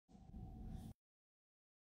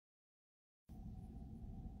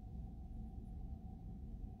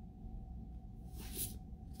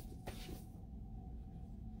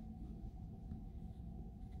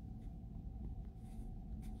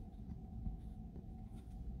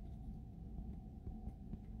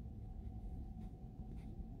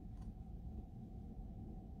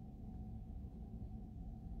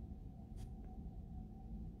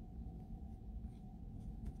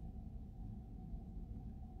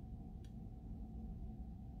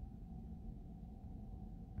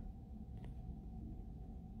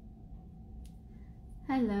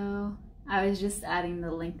Hello. I was just adding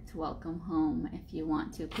the link to Welcome Home if you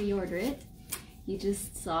want to pre-order it. You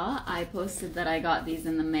just saw I posted that I got these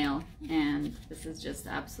in the mail, and this is just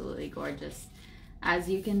absolutely gorgeous. As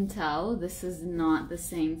you can tell, this is not the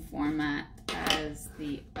same format as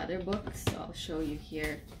the other books, so I'll show you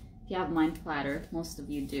here. If you have Mind Platter, most of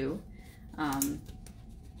you do.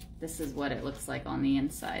 This is what it looks like on the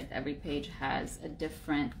inside. Every page has a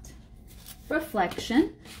different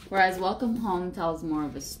reflection, whereas Welcome Home tells more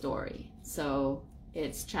of a story. So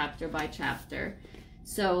it's chapter by chapter.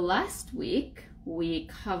 So last week we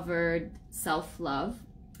covered self-love.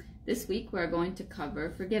 This week we're going to cover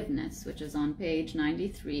forgiveness, which is on page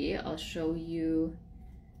 93. I'll show you.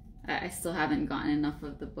 I still haven't gotten enough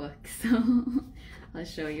of the book, so I'll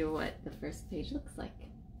show you what the first page looks like.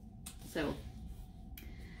 So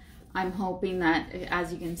I'm hoping that,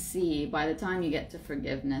 as you can see, by the time you get to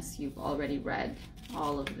forgiveness, you've already read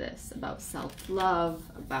all of this about self-love,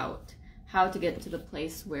 about how to get to the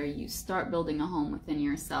place where you start building a home within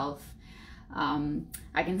yourself.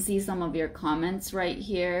 I can see some of your comments right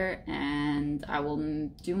here, and I will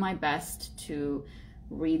do my best to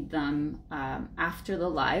read them after the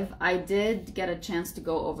live. I did get a chance to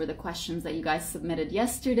go over the questions that you guys submitted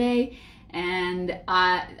yesterday, and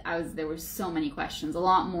there were so many questions, a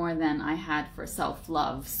lot more than I had for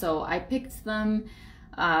self-love. So I picked them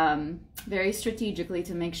very strategically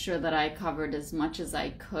to make sure that I covered as much as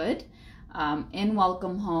I could. In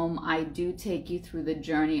Welcome Home, I do take you through the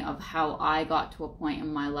journey of how I got to a point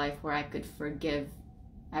in my life where I could forgive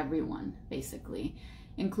everyone, basically,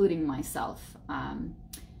 including myself.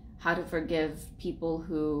 How to forgive people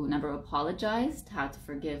who never apologized, how to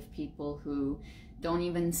forgive people who don't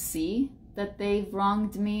even see that they've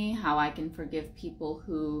wronged me, how I can forgive people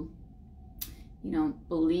who, you know,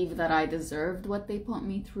 believe that I deserved what they put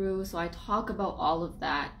me through. So I talk about all of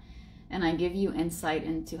that, and I give you insight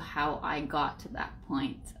into how I got to that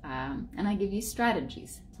point, and I give you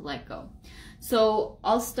strategies to let go. So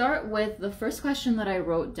I'll start with the first question that I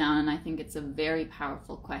wrote down, and I think it's a very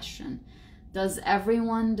powerful question. Does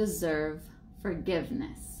everyone deserve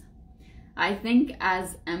forgiveness? I think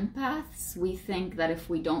as empaths, we think that if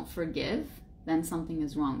we don't forgive, then something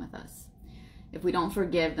is wrong with us. If we don't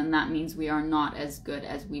forgive, then that means we are not as good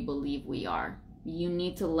as we believe we are. You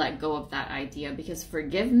need to let go of that idea, because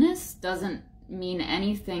forgiveness doesn't mean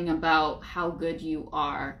anything about how good you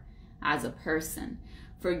are as a person.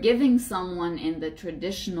 Forgiving someone in the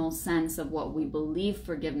traditional sense of what we believe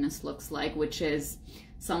forgiveness looks like, which is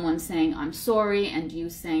someone saying, I'm sorry, and you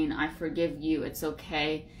saying, I forgive you, it's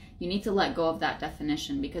okay. You need to let go of that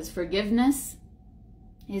definition, because forgiveness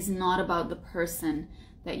is not about the person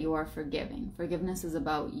that you are forgiving. Forgiveness is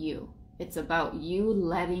about you. It's about you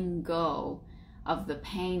letting go of the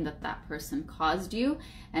pain that that person caused you,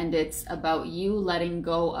 and it's about you letting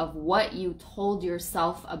go of what you told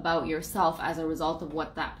yourself about yourself as a result of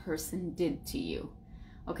what that person did to you.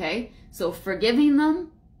 Okay? So forgiving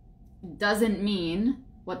them doesn't mean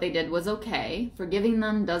what they did was okay. Forgiving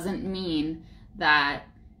them doesn't mean that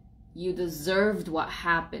you deserved what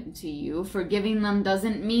happened to you. Forgiving them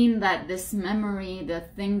doesn't mean that this memory, the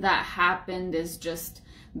thing that happened, is just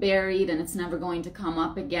buried and it's never going to come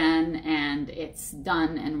up again and it's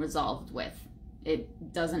done and resolved with.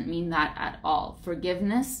 It doesn't mean that at all.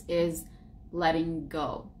 Forgiveness is letting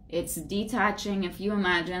go. It's detaching. If you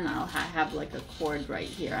imagine, I have like a cord right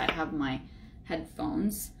here. I have my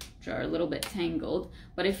headphones, which are a little bit tangled.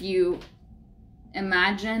 But if you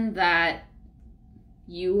imagine that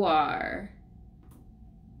you are,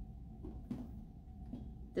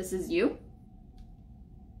 this is you.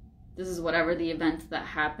 This is whatever the event that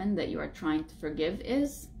happened that you are trying to forgive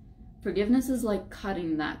is. Forgiveness is like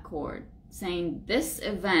cutting that cord, saying this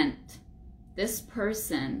event, this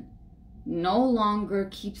person no longer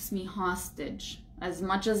keeps me hostage. As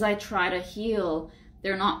much as I try to heal,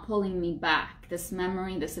 they're not pulling me back. This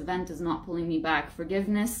memory, this event is not pulling me back.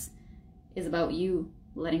 Forgiveness is about you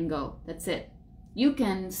letting go. That's it. You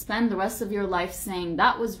can spend the rest of your life saying,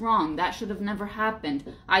 that was wrong, that should have never happened,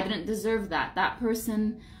 I didn't deserve that, that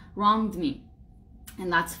person wronged me.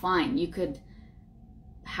 And that's fine. You could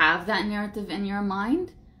have that narrative in your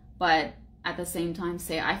mind, but at the same time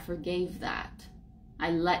say, I forgave that.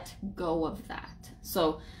 I let go of that.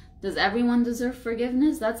 So does everyone deserve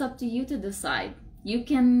forgiveness? That's up to you to decide. You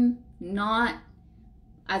can not,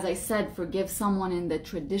 as I said, forgive someone in the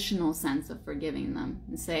traditional sense of forgiving them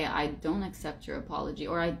and say, I don't accept your apology,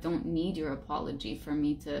 or I don't need your apology for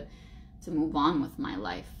me to move on with my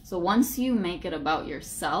life. So once you make it about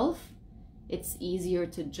yourself, it's easier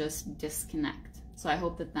to just disconnect. So I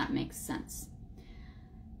hope that that makes sense.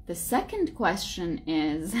 The second question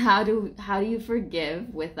is, how do you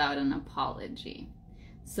forgive without an apology?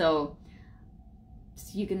 So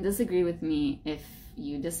you can disagree with me if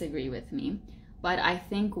you disagree with me, but I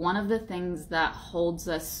think one of the things that holds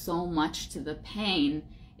us so much to the pain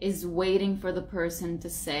is waiting for the person to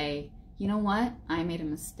say, you know what, I made a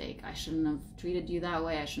mistake. I shouldn't have treated you that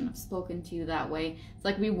way. I shouldn't have spoken to you that way. It's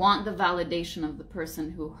like we want the validation of the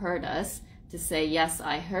person who hurt us to say, yes,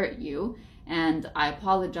 I hurt you, and I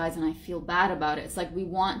apologize and I feel bad about it. It's like we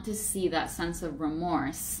want to see that sense of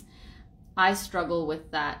remorse. I struggle with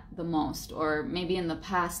that the most, or maybe in the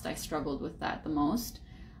past I struggled with that the most.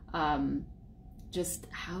 Just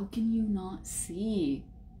how can you not see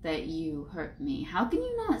that you hurt me? How can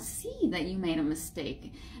you not see that you made a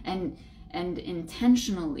mistake and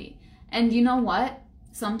intentionally? And you know what?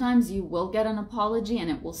 Sometimes you will get an apology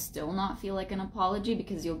and it will still not feel like an apology,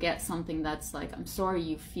 because you'll get something that's like, I'm sorry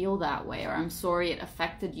you feel that way, or I'm sorry it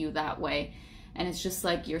affected you that way. And it's just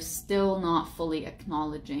like you're still not fully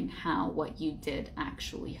acknowledging how what you did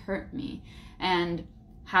actually hurt me. And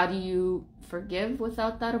how do you forgive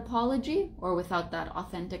without that apology, or without that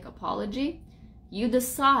authentic apology? You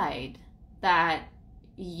decide that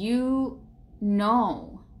you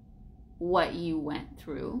know what you went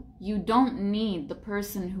through. You don't need the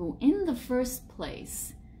person who in the first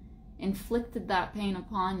place inflicted that pain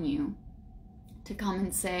upon you to come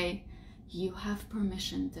and say, you have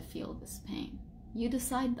permission to feel this pain. You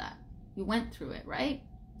decide that. You went through it, right?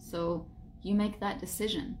 So you make that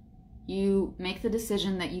decision. You make the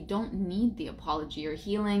decision that you don't need the apology. Your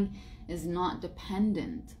healing is not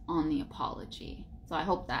dependent on the apology. So I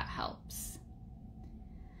hope that helps.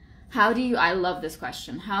 I love this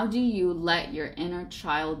question. How do you let your inner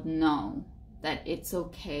child know that it's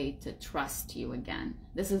okay to trust you again?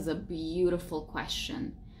 This is a beautiful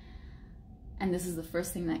question. And this is the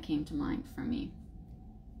first thing that came to mind for me.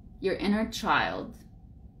 Your inner child,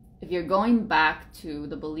 if you're going back to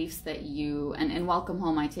the beliefs that you, and in Welcome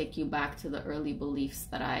Home, I take you back to the early beliefs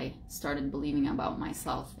that I started believing about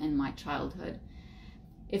myself in my childhood.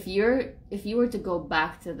 If you were to go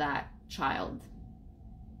back to that child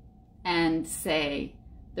and say,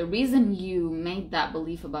 the reason you made that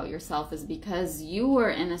belief about yourself is because you were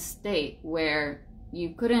in a state where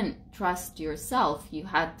you couldn't trust yourself. You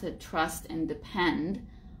had to trust and depend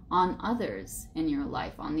on others in your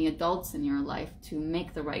life, on the adults in your life to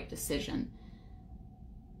make the right decision.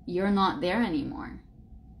 You're not there anymore.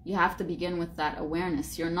 You have to begin with that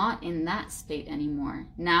awareness. You're not in that state anymore.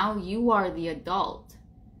 Now you are the adult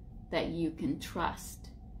that you can trust.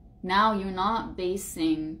 Now you're not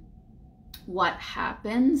basing what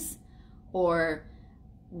happens or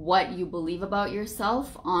what you believe about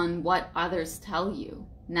yourself on what others tell you.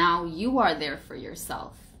 Now you are there for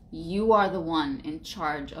yourself. You are the one in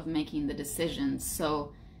charge of making the decisions.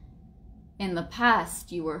 So in the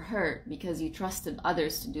past, you were hurt because you trusted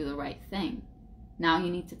others to do the right thing. Now you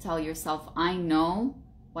need to tell yourself, I know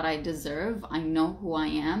what I deserve. I know who I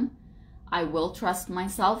am. I will trust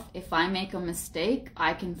myself. If I make a mistake,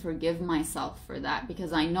 I can forgive myself for that,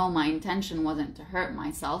 because I know my intention wasn't to hurt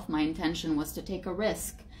myself. My intention was to take a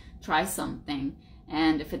risk, try something.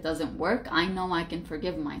 And if it doesn't work, I know I can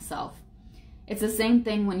forgive myself. It's the same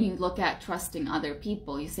thing when you look at trusting other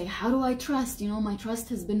people. You say, how do I trust? You know, my trust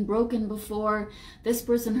has been broken before. This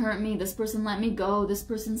person hurt me. This person let me go. This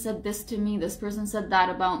person said this to me. This person said that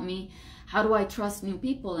about me. How do I trust new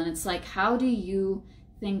people? And it's like, how do you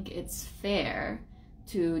think it's fair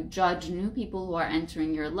to judge new people who are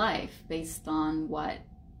entering your life based on what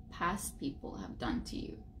past people have done to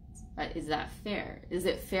you? Is that fair? Is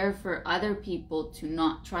it fair for other people to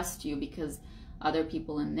not trust you because other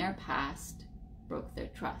people in their past broke their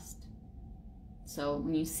trust? So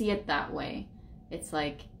when you see it that way, it's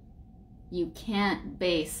like you can't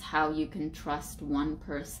base how you can trust one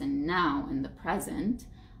person now in the present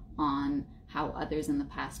on how others in the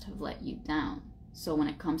past have let you down. So when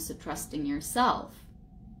it comes to trusting yourself,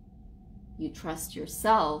 you trust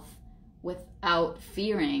yourself without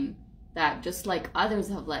fearing that just like others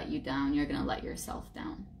have let you down, you're going to let yourself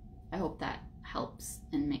down. I hope that helps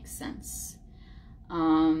and makes sense.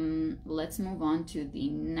 Let's move on to the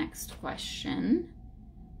next question.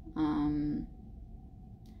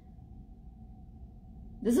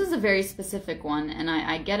 This is a very specific one, and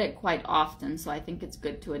I get it quite often, so I think it's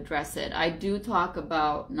good to address it. I do talk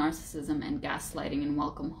about narcissism and gaslighting in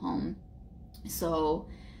Welcome Home. So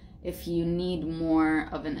if you need more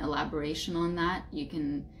of an elaboration on that, you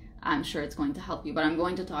can, I'm sure it's going to help you, but I'm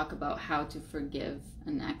going to talk about how to forgive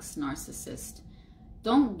an ex-narcissist.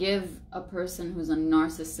 Don't give a person who's a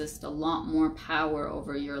narcissist a lot more power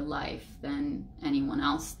over your life than anyone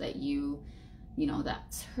else that you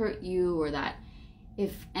that's hurt you, or that,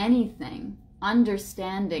 if anything,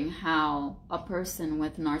 understanding how a person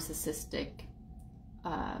with narcissistic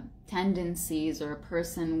tendencies, or a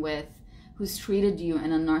person who's treated you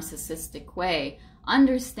in a narcissistic way,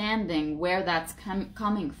 understanding where that's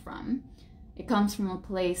coming from. It comes from a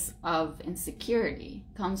place of insecurity.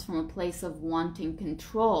 It comes from a place of wanting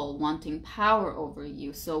control, wanting power over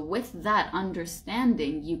you. So with that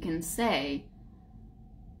understanding, you can say,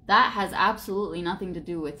 that has absolutely nothing to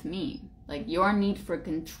do with me. Like, your need for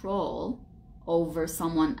control over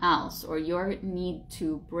someone else, or your need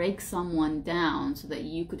to break someone down so that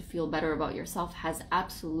you could feel better about yourself, has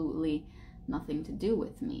absolutely nothing to do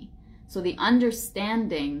with me. So the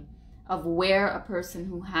understanding of where a person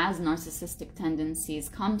who has narcissistic tendencies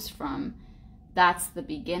comes from, that's the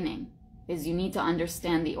beginning. Is you need to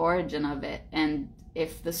understand the origin of it. And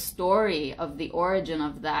if the story of the origin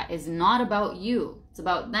of that is not about you, it's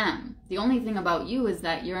about them. The only thing about you is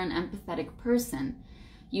that you're an empathetic person.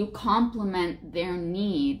 You complement their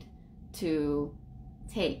need to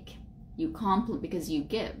take. You complement because you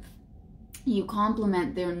give. You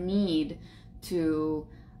complement their need to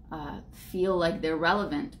feel like they're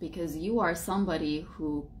relevant, because you are somebody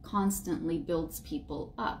who constantly builds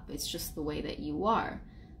people up. It's just the way that you are.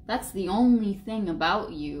 That's the only thing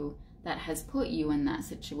about you that has put you in that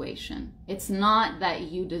situation. It's not that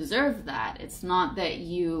you deserve that. It's not that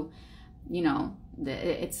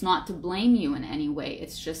it's not to blame you in any way.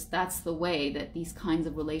 It's just that's the way that these kinds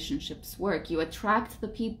of relationships work. You attract the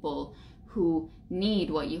people who need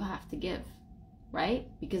what you have to give, right?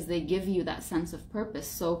 Because they give you that sense of purpose.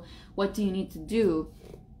 So what do you need to do?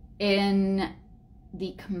 In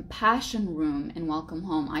the compassion room in Welcome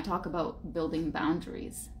Home, I talk about building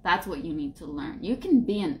boundaries. That's what you need to learn. You can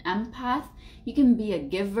be an empath, you can be a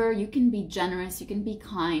giver, you can be generous, you can be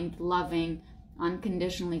kind, loving,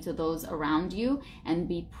 unconditionally to those around you, and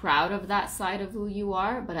be proud of that side of who you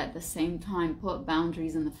are, but at the same time put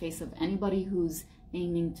boundaries in the face of anybody who's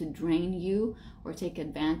aiming to drain you or take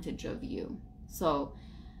advantage of you. So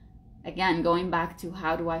again, going back to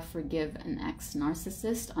how do I forgive an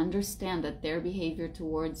ex-narcissist, understand that their behavior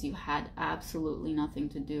towards you had absolutely nothing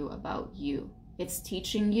to do about you. It's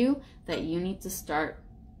teaching you that you need to start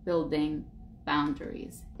building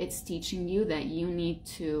boundaries. It's teaching you that you need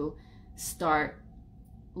to start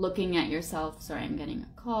looking at yourself. Sorry, I'm getting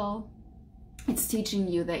a call. It's teaching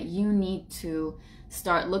you that you need to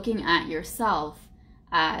start looking at yourself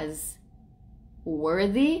as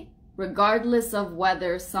worthy, regardless of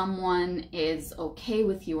whether someone is okay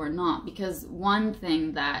with you or not. Because one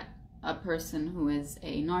thing that a person who is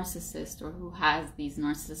a narcissist or who has these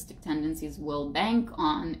narcissistic tendencies will bank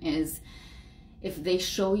on is if they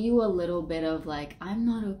show you a little bit of like, I'm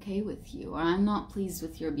not okay with you, or I'm not pleased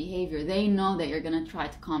with your behavior, they know that you're going to try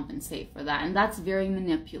to compensate for that. And that's very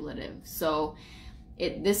manipulative. So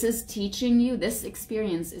this is teaching you, this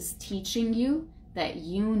experience is teaching you that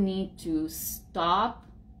you need to stop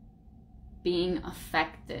being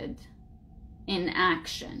affected in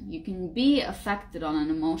action. You can be affected on an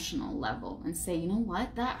emotional level and say, you know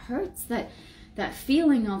what, that hurts, that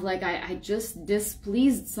feeling of like I just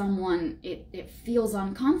displeased someone, it feels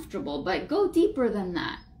uncomfortable. But go deeper than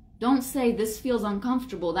that. Don't say this feels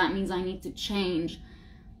uncomfortable, that means I need to change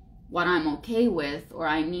what I'm okay with, or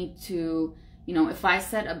I need to, if I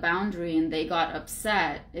set a boundary and they got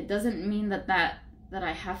upset, it doesn't mean that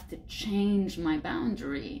I have to change my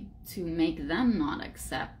boundary to make them not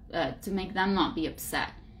to make them not be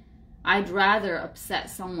upset. I'd rather upset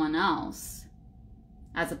someone else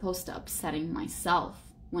as opposed to upsetting myself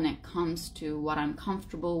when it comes to what I'm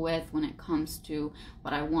comfortable with, when it comes to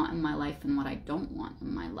what I want in my life and what I don't want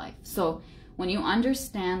in my life. So when you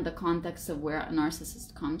understand the context of where a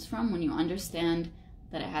narcissist comes from, when you understand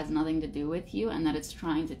that it has nothing to do with you and that it's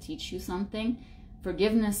trying to teach you something,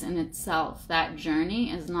 forgiveness in itself, that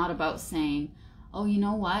journey is not about saying, oh, you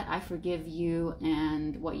know what, I forgive you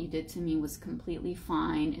and what you did to me was completely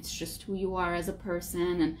fine. It's just who you are as a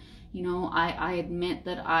person. And, I admit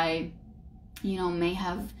that I, may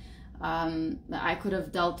have, that I could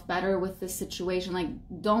have dealt better with this situation. Like,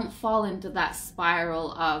 don't fall into that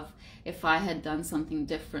spiral of if I had done something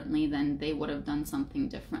differently, then they would have done something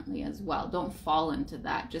differently as well. Don't fall into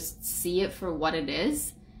that. Just see it for what it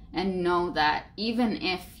is. And know that even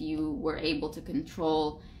if you were able to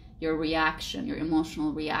control your reaction, your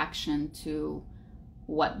emotional reaction to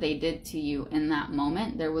what they did to you in that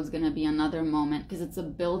moment, there was going to be another moment, because it's a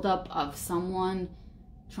buildup of someone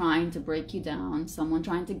trying to break you down, someone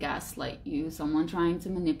trying to gaslight you, someone trying to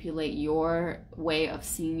manipulate your way of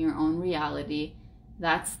seeing your own reality.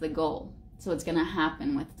 That's the goal. So it's going to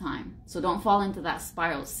happen with time. So don't fall into that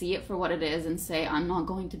spiral. See it for what it is and say, I'm not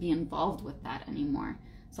going to be involved with that anymore.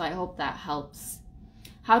 So I hope that helps.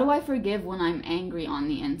 How do I forgive when I'm angry on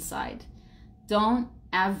the inside? Don't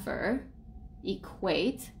ever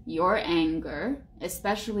equate your anger,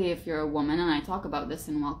 especially if you're a woman, and I talk about this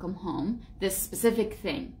in Welcome Home, this specific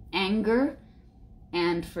thing, anger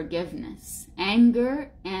and forgiveness, anger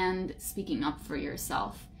and speaking up for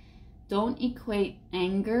yourself. Don't equate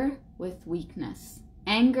anger with weakness.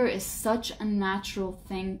 Anger is such a natural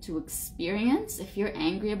thing to experience. If you're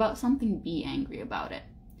angry about something, be angry about it.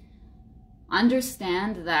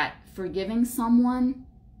 Understand that forgiving someone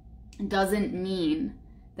doesn't mean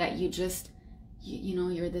that you just, you know,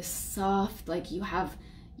 you're this soft, like you're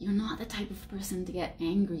not the type of person to get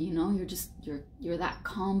angry, you know, you're that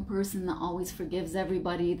calm person that always forgives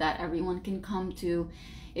everybody, that everyone can come to.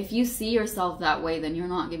 If you see yourself that way, then you're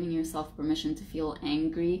not giving yourself permission to feel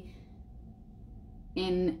angry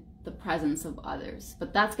in the presence of others.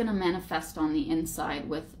 But that's going to manifest on the inside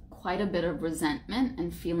with quite a bit of resentment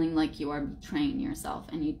and feeling like you are betraying yourself,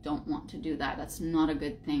 and you don't want to do that. That's not a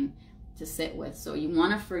good thing to sit with. So you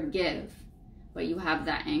want to forgive, but you have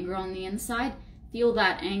that anger on the inside. Feel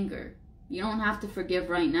that anger. You don't have to forgive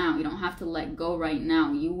right now. You don't have to let go right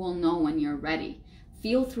now. You will know when you're ready.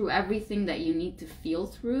 Feel through everything that you need to feel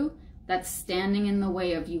through that's standing in the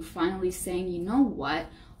way of you finally saying, you know what?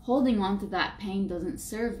 Holding on to that pain doesn't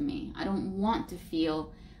serve me. I don't want to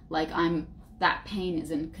feel like that pain is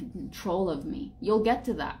in control of me. You'll get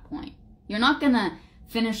to that point. You're not gonna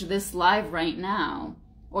finish this live right now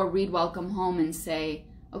or read Welcome Home and say,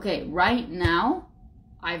 okay, right now,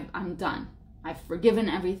 I'm done. I've forgiven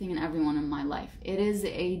everything and everyone in my life. It is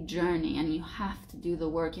a journey, and you have to do the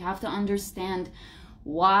work. You have to understand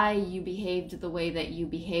why you behaved the way that you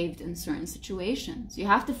behaved in certain situations. You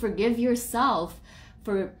have to forgive yourself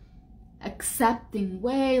for accepting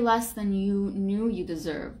way less than you knew you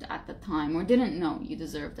deserved at the time, or didn't know you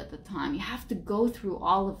deserved at the time. You have to go through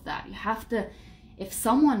all of that. You have to, if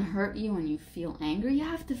someone hurt you and you feel angry, you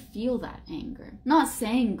have to feel that anger. Not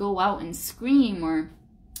saying go out and scream, or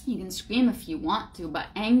you can scream if you want to, but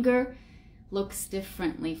anger looks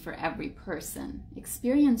differently for every person.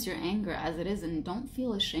 Experience your anger as it is and don't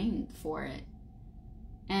feel ashamed for it.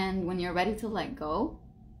 And when you're ready to let go,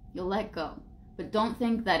 you'll let go. But don't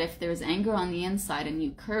think that if there's anger on the inside and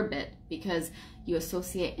you curb it because you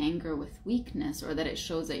associate anger with weakness, or that it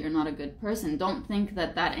shows that you're not a good person, don't think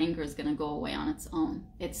that that anger is going to go away on its own.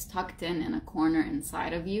 It's tucked in a corner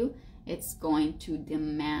inside of you. It's going to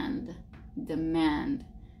demand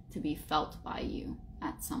to be felt by you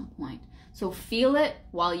at some point. So feel it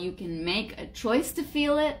while you can make a choice to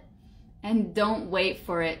feel it, and don't wait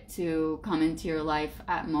for it to come into your life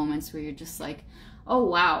at moments where you're just like, oh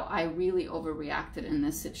wow, I really overreacted in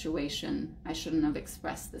this situation. I shouldn't have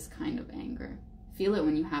expressed this kind of anger. Feel it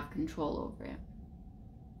when you have control over it.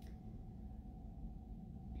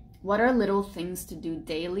 What are little things to do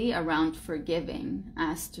daily around forgiving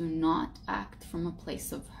as to not act from a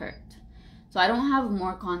place of hurt? So I don't have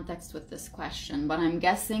more context with this question, but I'm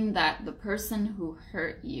guessing that the person who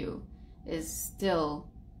hurt you is still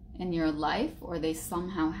in your life, or they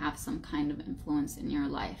somehow have some kind of influence in your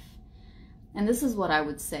life. And this is what I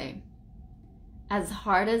would say. As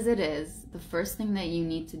hard as it is, the first thing that you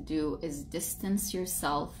need to do is distance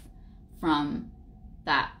yourself from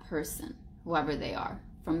that person, whoever they are,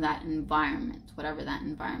 from that environment, whatever that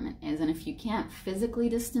environment is. And if you can't physically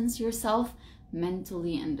distance yourself,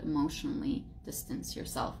 mentally and emotionally distance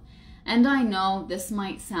yourself. And I know this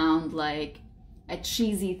might sound like a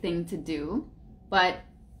cheesy thing to do, but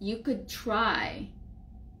you could try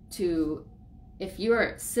to, if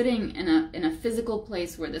you're sitting in a physical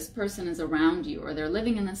place where this person is around you, or they're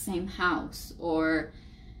living in the same house, or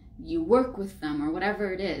you work with them, or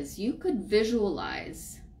whatever it is, you could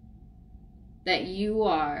visualize that you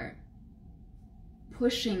are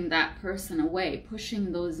pushing that person away,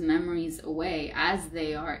 pushing those memories away as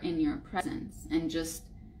they are in your presence, and just,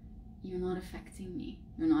 you're not affecting me,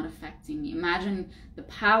 you're not affecting me. Imagine the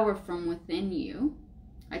power from within you.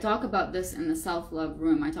 I talk about this in the self-love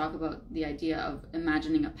room. I talk about the idea of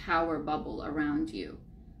imagining a power bubble around you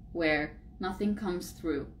where nothing comes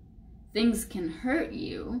through. Things can hurt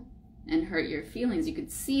you and hurt your feelings. You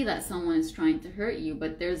could see that someone is trying to hurt you,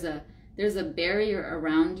 but there's a barrier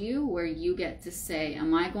around you where you get to say,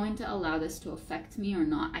 am I going to allow this to affect me or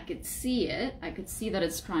not? I could see it. I could see that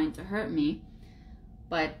it's trying to hurt me,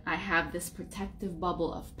 but I have this protective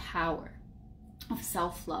bubble of power, of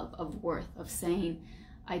self-love, of worth, of saying,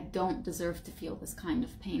 I don't deserve to feel this kind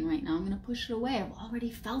of pain right now. I'm going to push it away. I've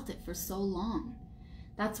already felt it for so long.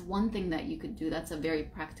 That's one thing that you could do. That's a very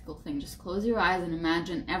practical thing. Just close your eyes and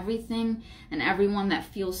imagine everything and everyone that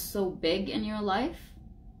feels so big in your life,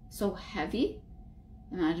 so heavy.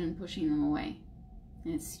 Imagine pushing them away.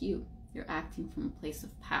 And it's you. You're acting from a place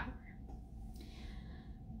of power.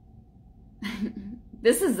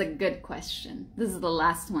 This is a good question. This is the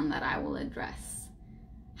last one that I will address.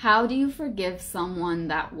 How do you forgive someone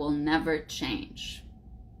that will never change?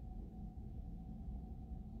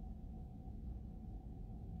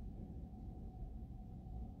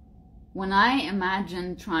 When I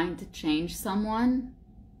imagine trying to change someone,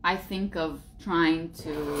 I think of trying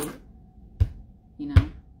to,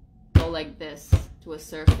 go like this to a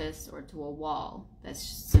surface or to a wall that's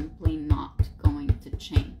simply not going to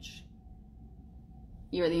change.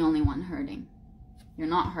 You're the only one hurting. You're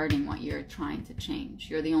not hurting what you're trying to change.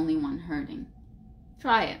 You're the only one hurting.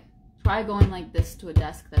 Try it. Try going like this to a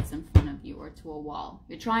desk that's in front of you or to a wall.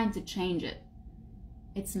 You're trying to change it.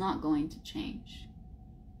 It's not going to change.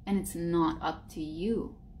 And it's not up to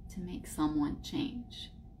you to make someone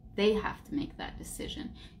change. They have to make that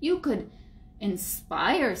decision. You could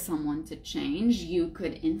inspire someone to change. You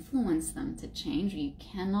could influence them to change. You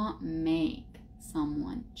cannot make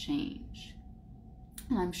someone change.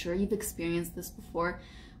 And I'm sure you've experienced this before,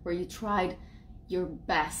 where you tried your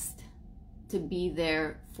best to be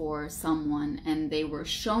there for someone and they were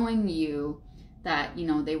showing you that,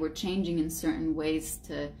 they were changing in certain ways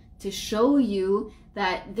to show you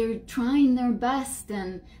that they're trying their best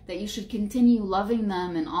and that you should continue loving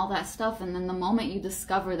them and all that stuff. And then the moment you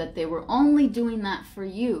discover that they were only doing that for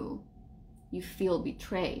you, you feel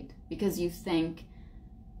betrayed because you think,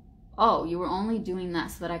 oh, you were only doing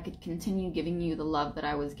that so that I could continue giving you the love that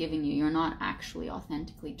I was giving you. You're not actually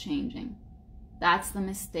authentically changing. That's the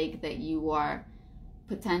mistake that you are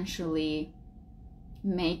potentially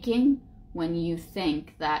making when you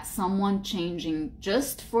think that someone changing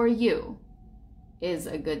just for you is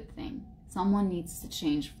a good thing. Someone needs to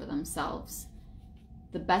change for themselves.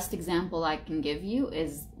 The best example I can give you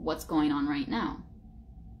is what's going on right now.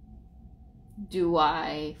 Do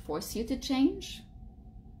I force you to change?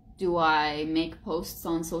 Do I make posts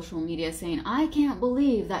on social media saying, I can't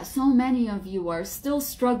believe that so many of you are still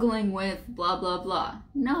struggling with blah, blah, blah?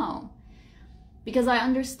 No, because I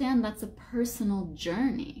understand that's a personal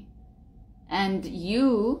journey. And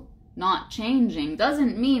you not changing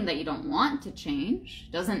doesn't mean that you don't want to change.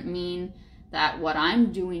 Doesn't mean that what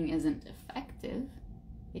I'm doing isn't effective.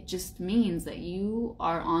 It just means that you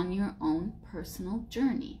are on your own personal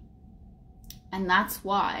journey. And that's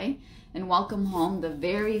why in Welcome Home, the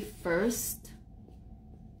very first,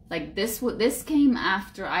 this came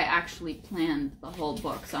after I actually planned the whole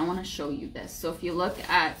book. So I want to show you this. So if you look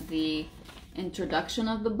at the introduction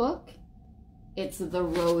of the book, it's The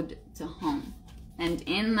Road to Home. And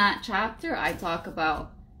in that chapter, I talk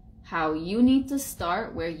about how you need to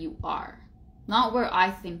start where you are. Not where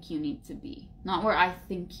I think you need to be. Not where I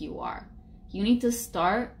think you are. You need to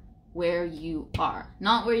start where you are.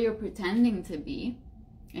 Not where you're pretending to be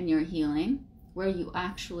in your healing. Where you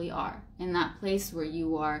actually are. In that place where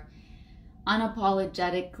you are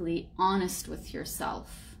unapologetically honest with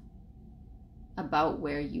yourself about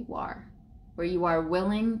where you are. Where you are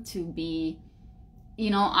willing to be...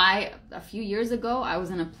 a few years ago, I was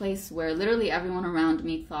in a place where literally everyone around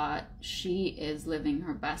me thought she is living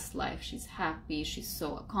her best life. She's happy. She's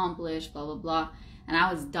so accomplished, blah, blah, blah. And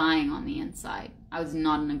I was dying on the inside. I was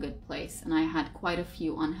not in a good place. And I had quite a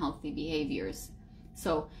few unhealthy behaviors.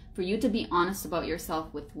 So for you to be honest about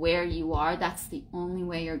yourself with where you are, that's the only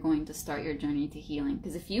way you're going to start your journey to healing.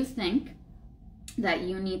 Because if you think that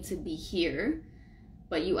you need to be here,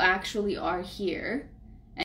 but you actually are here,